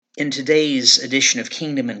In today's edition of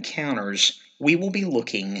Kingdom Encounters, we will be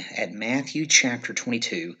looking at Matthew chapter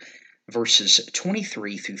 22, verses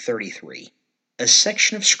 23 through 33, a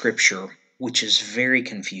section of Scripture which is very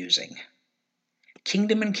confusing.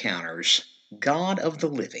 Kingdom Encounters, God of the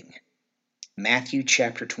Living. Matthew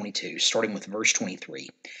chapter 22, starting with verse 23.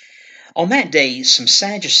 On that day, some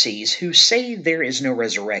Sadducees, who say there is no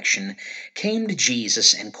resurrection, came to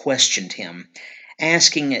Jesus and questioned him,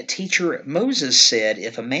 asking, Teacher, Moses said,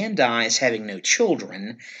 if a man dies having no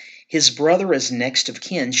children, his brother as next of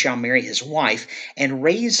kin shall marry his wife and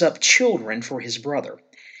raise up children for his brother.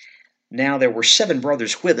 Now there were 7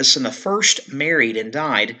 brothers with us, and the first married and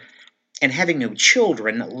died, and having no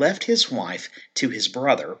children left his wife to his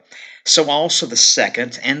brother. So also the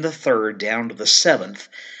second and the third down to the 7th.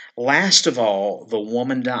 Last of all, the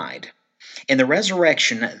woman died. In the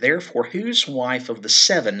resurrection, therefore, whose wife of the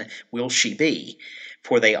 7 will she be?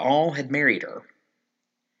 For they all had married her.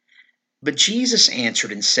 But Jesus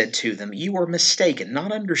answered and said to them, You are mistaken,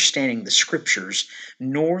 not understanding the Scriptures,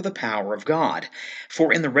 nor the power of God.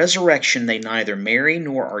 For in the resurrection they neither marry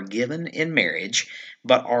nor are given in marriage,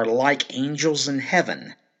 but are like angels in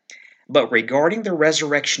heaven. But regarding the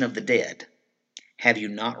resurrection of the dead, have you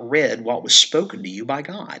not read what was spoken to you by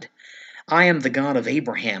God? I am the God of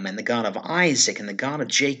Abraham, and the God of Isaac, and the God of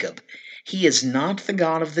Jacob. He is not the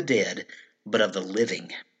God of the dead, but of the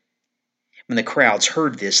living. When the crowds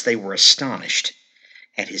heard this, they were astonished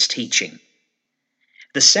at his teaching.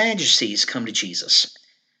 The Sadducees come to Jesus.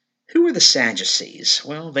 Who are the Sadducees?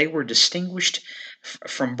 Well, they were distinguished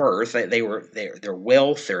from birth. They were their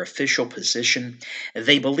wealth, their official position.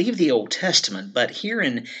 They believed the Old Testament, but here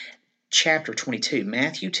in chapter 22,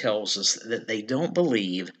 Matthew tells us that they don't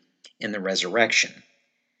believe in the resurrection.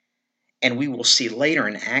 And we will see later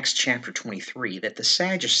in Acts chapter 23 that the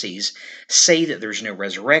Sadducees say that there's no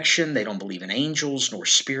resurrection, they don't believe in angels nor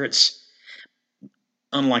spirits,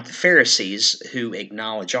 unlike the Pharisees who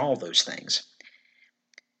acknowledge all those things.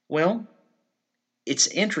 Well, it's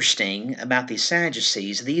interesting about these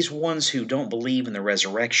Sadducees, these ones who don't believe in the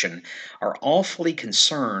resurrection are awfully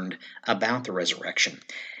concerned about the resurrection.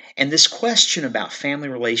 And this question about family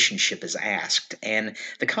relationship is asked, and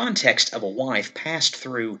the context of a wife passed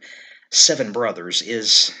through 7 brothers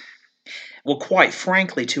is, well, quite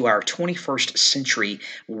frankly, to our 21st century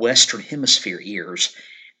Western Hemisphere ears,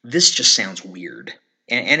 this just sounds weird.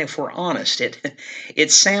 And if we're honest,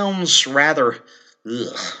 it sounds rather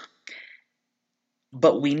ugh.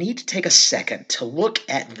 But we need to take a second to look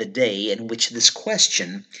at the day in which this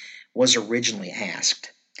question was originally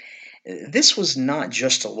asked. This was not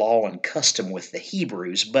just a law and custom with the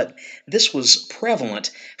Hebrews, but this was prevalent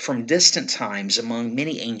from distant times among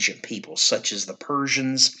many ancient peoples, such as the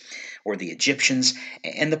Persians or the Egyptians,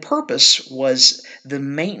 and the purpose was the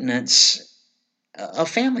maintenance of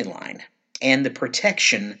family line and the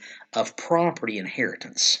protection of property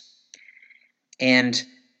inheritance. And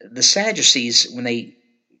the Sadducees, when they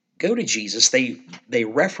go to Jesus, they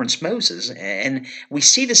reference Moses, and we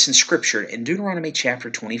see this in Scripture. In Deuteronomy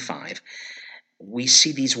chapter 25, we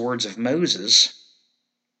see these words of Moses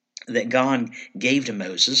that God gave to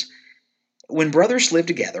Moses. When brothers live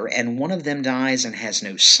together, and one of them dies and has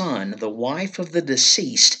no son, the wife of the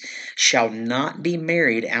deceased shall not be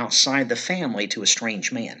married outside the family to a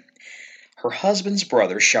strange man. Her husband's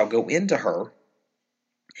brother shall go into her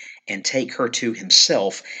and take her to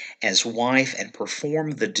himself as wife and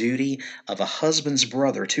perform the duty of a husband's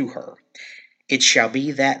brother to her. It shall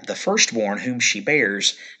be that the firstborn whom she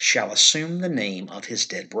bears shall assume the name of his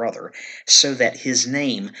dead brother, so that his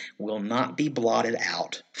name will not be blotted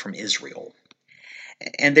out from Israel.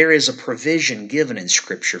 And there is a provision given in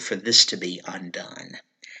Scripture for this to be undone.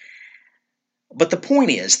 But the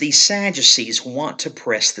point is, these Sadducees want to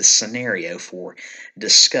press this scenario for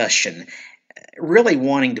discussion, really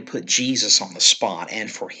wanting to put Jesus on the spot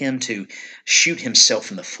and for him to shoot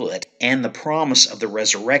himself in the foot and the promise of the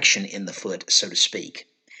resurrection in the foot, so to speak.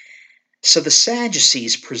 So the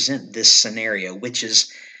Sadducees present this scenario, which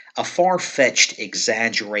is a far-fetched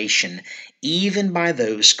exaggeration even by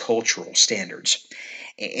those cultural standards.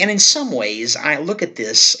 And in some ways, I look at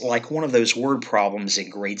this like one of those word problems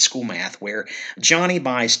in grade school math where Johnny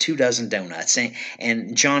buys 2 dozen donuts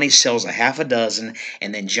and Johnny sells a half a dozen,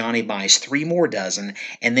 and then Johnny buys 3 more dozen,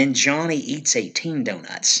 and then Johnny eats 18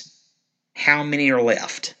 donuts. How many are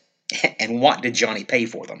left? And what did Johnny pay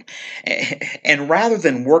for them? And rather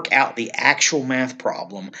than work out the actual math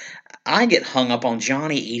problem, I get hung up on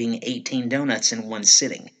Johnny eating 18 donuts in one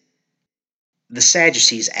sitting. The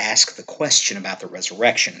Sadducees ask the question about the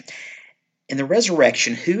resurrection. In the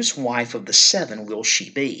resurrection, whose wife of the seven will she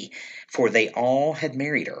be? For they all had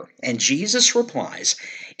married her. And Jesus replies,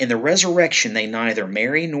 in the resurrection they neither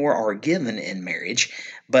marry nor are given in marriage,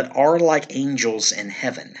 but are like angels in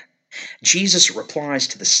heaven. Jesus replies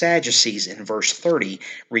to the Sadducees in verse 30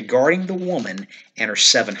 regarding the woman and her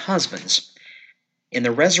seven husbands. In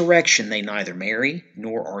the resurrection they neither marry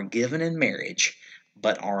nor are given in marriage,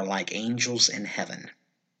 but are like angels in heaven.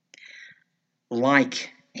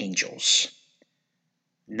 Like angels,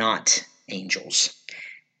 not angels.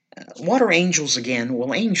 What are angels again?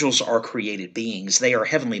 Well, angels are created beings. They are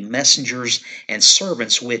heavenly messengers and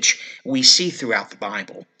servants which we see throughout the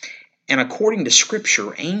Bible. And according to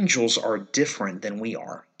Scripture, angels are different than we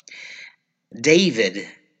are. David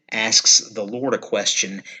asks the Lord a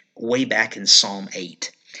question way back in Psalm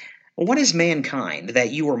 8. What is mankind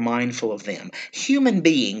that you are mindful of them? Human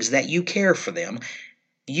beings that you care for them.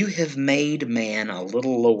 You have made man a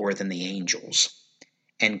little lower than the angels,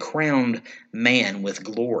 and crowned man with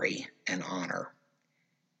glory and honor.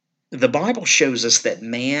 The Bible shows us that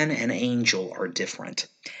man and angel are different.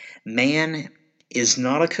 Man is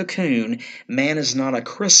not a cocoon, man is not a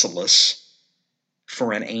chrysalis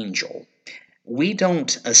for an angel. We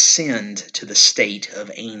don't ascend to the state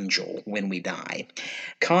of angel when we die.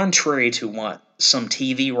 Contrary to what some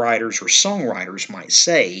TV writers or songwriters might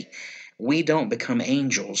say, we don't become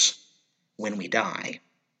angels when we die.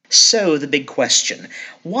 So, the big question,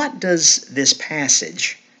 what does this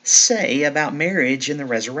passage say about marriage and the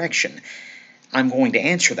resurrection? I'm going to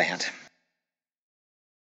answer that.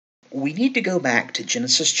 We need to go back to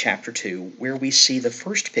Genesis chapter 2, where we see the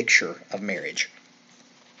first picture of marriage.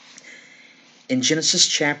 In Genesis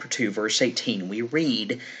chapter 2, verse 18, we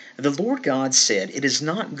read, "The Lord God said, It is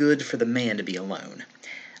not good for the man to be alone.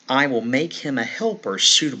 I will make him a helper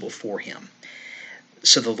suitable for him.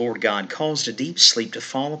 So the Lord God caused a deep sleep to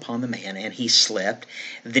fall upon the man, and he slept.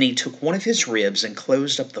 Then he took one of his ribs and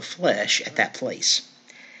closed up the flesh at that place.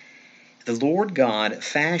 The Lord God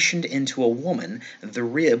fashioned into a woman the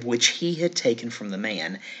rib which he had taken from the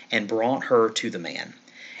man, and brought her to the man.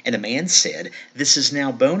 And the man said, This is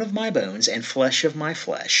now bone of my bones and flesh of my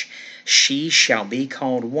flesh. She shall be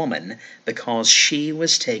called woman, because she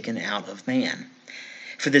was taken out of man.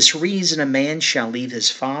 For this reason a man shall leave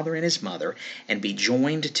his father and his mother, and be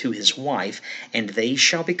joined to his wife, and they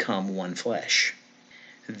shall become one flesh."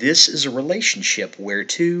 This is a relationship where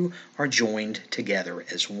two are joined together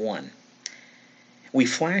as one. We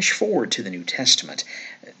flash forward to the New Testament.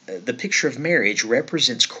 The picture of marriage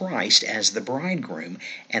represents Christ as the bridegroom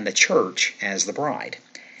and the church as the bride.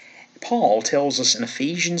 Paul tells us in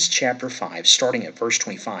Ephesians chapter 5, starting at verse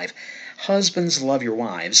 25, "Husbands, love your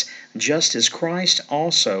wives, just as Christ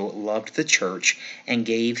also loved the church and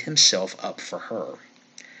gave himself up for her."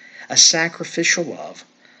 A sacrificial love,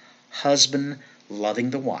 husband loving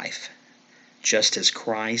the wife, just as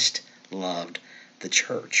Christ loved the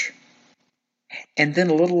church. And then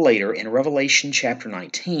a little later in Revelation chapter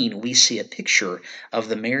 19, we see a picture of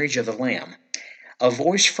the marriage of the Lamb. A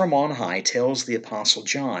voice from on high tells the Apostle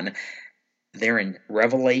John, there in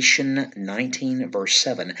Revelation 19, verse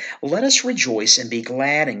 7, "Let us rejoice and be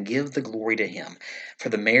glad and give the glory to him, for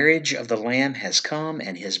the marriage of the Lamb has come,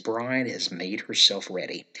 and his bride has made herself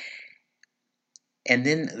ready." And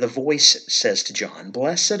then the voice says to John,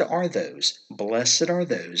 blessed are those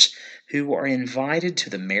who are invited to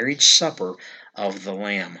the marriage supper of the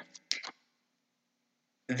Lamb."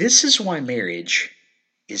 This is why marriage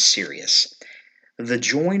is serious. The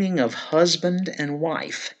joining of husband and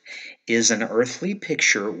wife is an earthly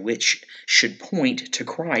picture which should point to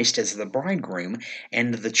Christ as the bridegroom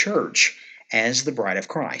and the church as the bride of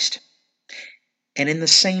Christ. And in the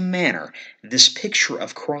same manner, this picture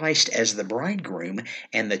of Christ as the bridegroom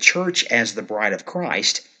and the church as the bride of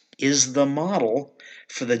Christ is the model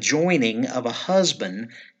for the joining of a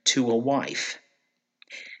husband to a wife.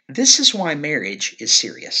 This is why marriage is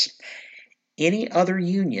serious. Any other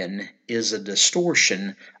union is a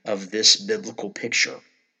distortion of this biblical picture.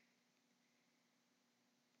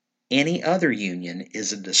 Any other union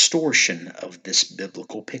is a distortion of this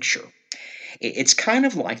biblical picture. It's kind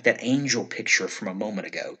of like that angel picture from a moment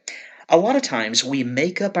ago. A lot of times we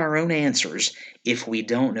make up our own answers if we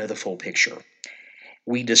don't know the full picture.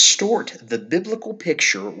 We distort the biblical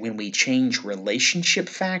picture when we change relationship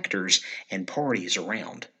factors and parties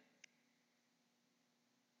around.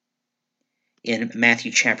 In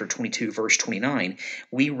Matthew chapter 22, verse 29,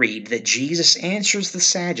 we read that Jesus answers the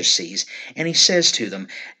Sadducees, and he says to them,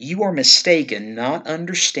 "You are mistaken, not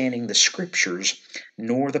understanding the Scriptures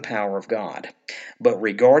nor the power of God. But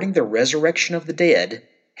regarding the resurrection of the dead,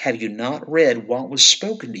 have you not read what was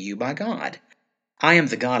spoken to you by God? I am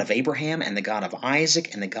the God of Abraham and the God of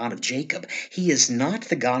Isaac and the God of Jacob. He is not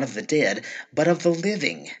the God of the dead, but of the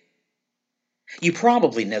living. You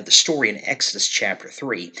probably know the story in Exodus chapter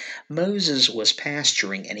 3. Moses was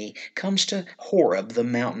pasturing and he comes to Horeb, the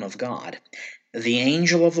mountain of God. The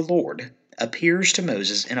angel of the Lord appears to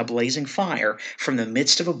Moses in a blazing fire from the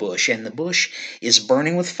midst of a bush, and the bush is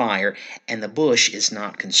burning with fire, and the bush is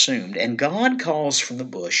not consumed. And God calls from the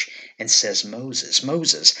bush and says, Moses,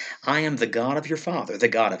 Moses, I am the God of your father, the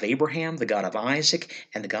God of Abraham, the God of Isaac,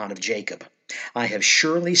 and the God of Jacob. I have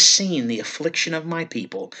surely seen the affliction of my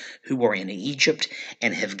people who are in Egypt,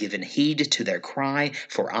 and have given heed to their cry,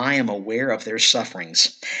 for I am aware of their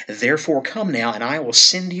sufferings. Therefore come now, and I will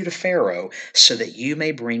send you to Pharaoh, so that you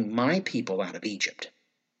may bring my people out of Egypt.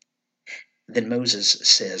 Then Moses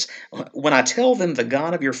says, when I tell them the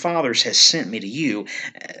God of your fathers has sent me to you,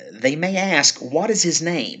 they may ask, what is his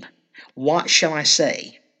name? What shall I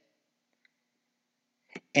say?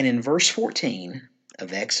 And in verse 14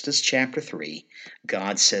 of Exodus chapter 3,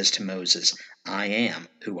 God says to Moses, I am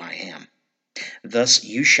who I am. Thus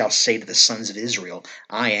you shall say to the sons of Israel,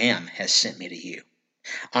 I am has sent me to you.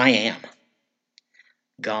 I am.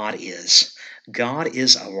 God is. God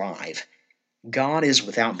is alive. God is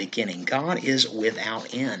without beginning. God is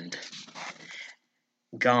without end.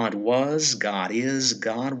 God was, God is,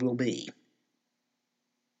 God will be.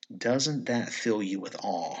 Doesn't that fill you with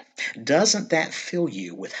awe? Doesn't that fill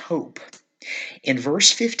you with hope? In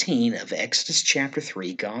verse 15 of Exodus chapter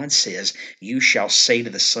 3, God says, you shall say to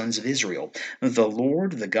the sons of Israel, the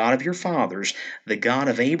Lord, the God of your fathers, the God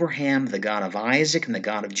of Abraham, the God of Isaac, and the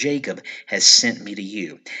God of Jacob, has sent me to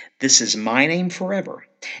you. This is my name forever,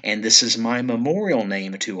 and this is my memorial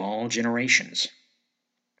name to all generations.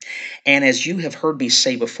 And as you have heard me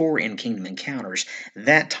say before in Kingdom Encounters,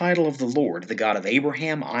 that title of the Lord, the God of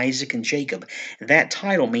Abraham, Isaac, and Jacob, that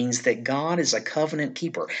title means that God is a covenant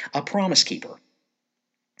keeper, a promise keeper.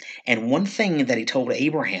 And one thing that he told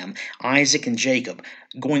Abraham, Isaac, and Jacob,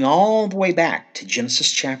 going all the way back to Genesis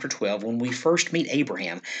chapter 12, when we first meet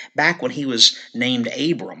Abraham, back when he was named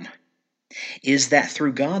Abram, is that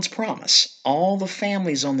through God's promise, all the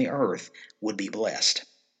families on the earth would be blessed.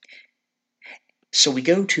 So we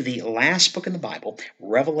go to the last book in the Bible,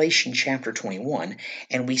 Revelation chapter 21,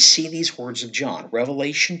 and we see these words of John.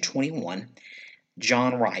 Revelation 21,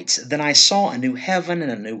 John writes, Then I saw a new heaven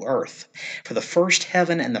and a new earth. For the first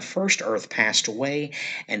heaven and the first earth passed away,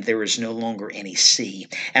 and there is no longer any sea.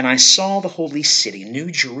 And I saw the holy city,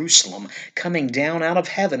 New Jerusalem, coming down out of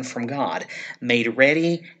heaven from God, made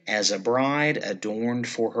ready as a bride adorned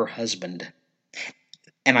for her husband.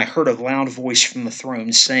 And I heard a loud voice from the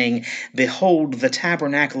throne saying, Behold, the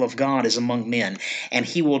tabernacle of God is among men, and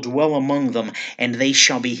he will dwell among them, and they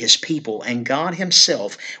shall be his people, and God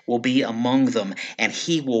himself will be among them, and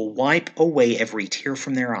he will wipe away every tear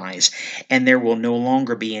from their eyes, and there will no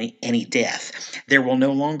longer be any death. There will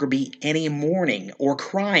no longer be any mourning, or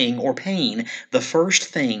crying, or pain. The first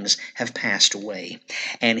things have passed away.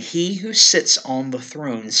 And he who sits on the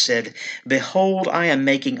throne said, Behold, I am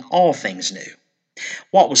making all things new.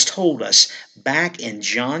 What was told us back in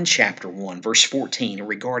John chapter 1, verse 14,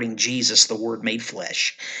 regarding Jesus, the Word made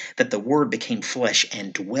flesh, that the Word became flesh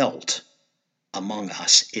and dwelt among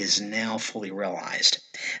us, is now fully realized.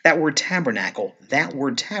 That word tabernacle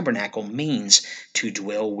means to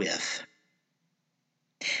dwell with.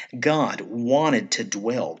 God wanted to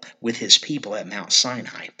dwell with his people at Mount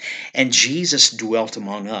Sinai, and Jesus dwelt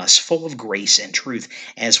among us, full of grace and truth,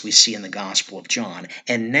 as we see in the Gospel of John.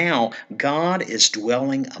 And now God is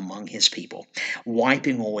dwelling among his people,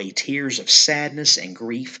 wiping away tears of sadness and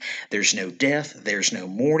grief. There's no death, there's no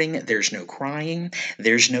mourning, there's no crying,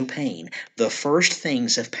 there's no pain. The first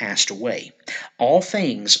things have passed away. All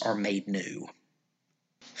things are made new.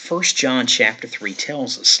 1 John chapter 3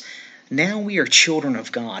 tells us, Now we are children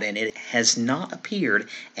of God, and it has not appeared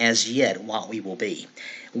as yet what we will be.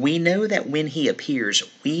 We know that when he appears,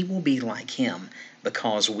 we will be like him,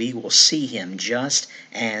 because we will see him just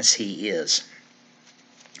as he is.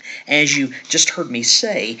 As you just heard me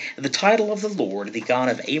say, the title of the Lord, the God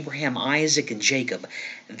of Abraham, Isaac, and Jacob,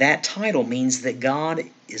 that title means that God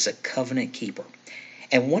is a covenant keeper.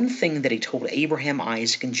 And one thing that he told Abraham,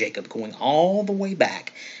 Isaac, and Jacob, going all the way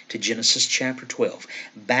back to Genesis chapter 12,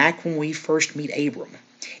 back when we first meet Abram,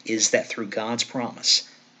 is that through God's promise,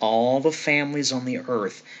 all the families on the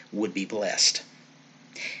earth would be blessed.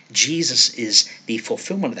 Jesus is the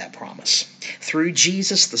fulfillment of that promise. Through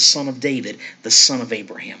Jesus, the son of David, the son of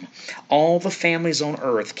Abraham, all the families on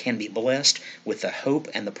earth can be blessed with the hope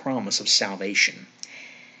and the promise of salvation.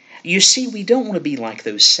 You see, we don't want to be like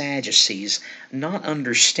those Sadducees, not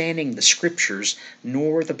understanding the Scriptures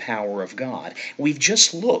nor the power of God. We've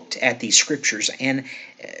just looked at these Scriptures and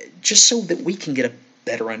just so that we can get a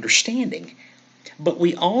better understanding. But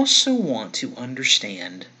we also want to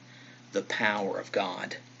understand the power of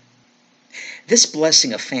God. This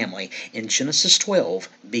blessing of family in Genesis 12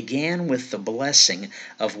 began with the blessing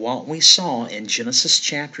of what we saw in Genesis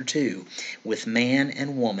chapter 2 with man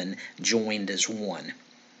and woman joined as one.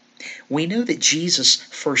 We know that Jesus'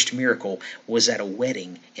 first miracle was at a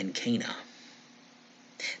wedding in Cana.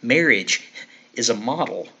 Marriage is a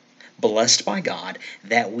model blessed by God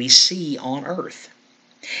that we see on earth.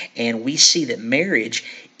 And we see that marriage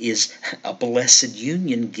is a blessed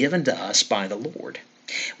union given to us by the Lord.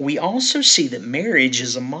 We also see that marriage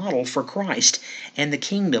is a model for Christ and the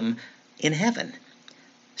kingdom in heaven.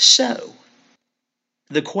 So,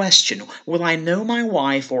 the question, will I know my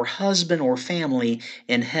wife or husband or family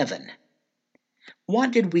in heaven?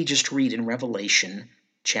 What did we just read in Revelation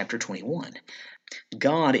chapter 21?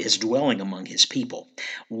 God is dwelling among His people,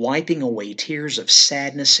 wiping away tears of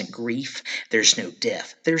sadness and grief. There's no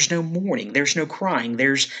death, there's no mourning, there's no crying,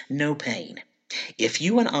 there's no pain. If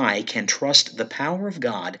you and I can trust the power of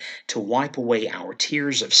God to wipe away our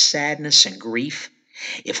tears of sadness and grief,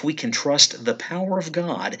 if we can trust the power of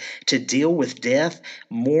God to deal with death,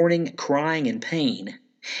 mourning, crying, and pain,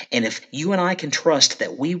 and if you and I can trust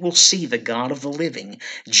that we will see the God of the living,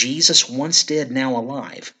 Jesus once dead, now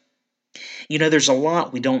alive. You know, there's a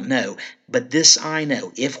lot we don't know, but this I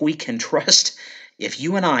know. If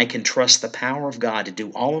you and I can trust the power of God to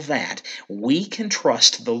do all of that, we can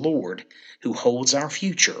trust the Lord who holds our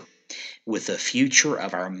future with the future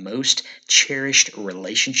of our most cherished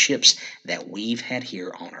relationships that we've had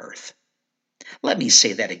here on earth. Let me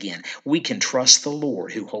say that again. We can trust the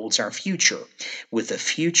Lord who holds our future with the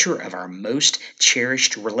future of our most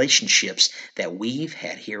cherished relationships that we've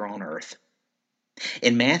had here on earth.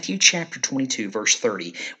 In Matthew chapter 22, verse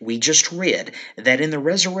 30, we just read that in the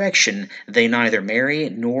resurrection they neither marry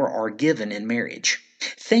nor are given in marriage.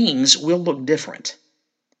 Things will look different.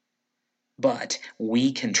 But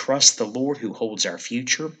we can trust the Lord who holds our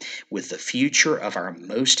future with the future of our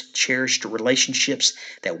most cherished relationships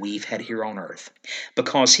that we've had here on earth.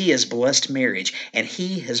 Because He has blessed marriage and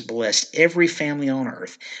He has blessed every family on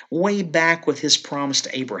earth way back with His promise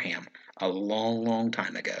to Abraham a long, long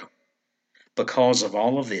time ago. Because of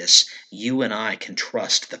all of this, you and I can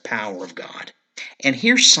trust the power of God. And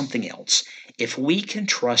here's something else. If we can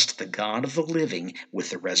trust the God of the living with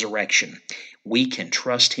the resurrection, we can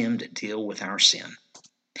trust Him to deal with our sin.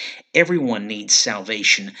 Everyone needs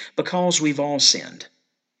salvation because we've all sinned.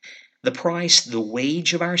 The price, the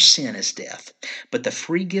wage of our sin is death, but the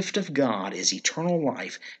free gift of God is eternal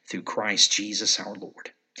life through Christ Jesus our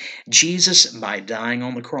Lord. Jesus, by dying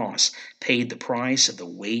on the cross, paid the price of the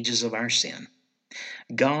wages of our sin.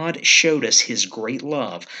 God showed us His great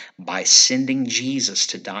love by sending Jesus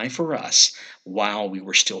to die for us while we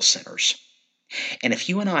were still sinners. And if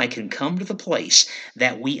you and I can come to the place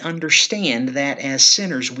that we understand that as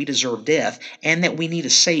sinners we deserve death and that we need a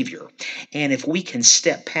Savior, and if we can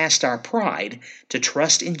step past our pride to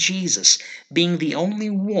trust in Jesus being the only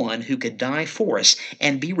one who could die for us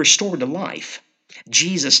and be restored to life,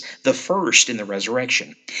 Jesus the first in the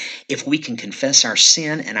resurrection, if we can confess our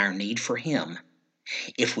sin and our need for Him,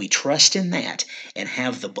 if we trust in that and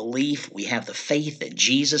have the belief, we have the faith that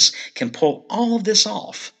Jesus can pull all of this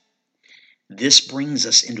off, this brings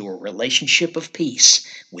us into a relationship of peace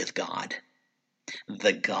with God,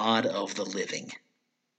 the God of the living.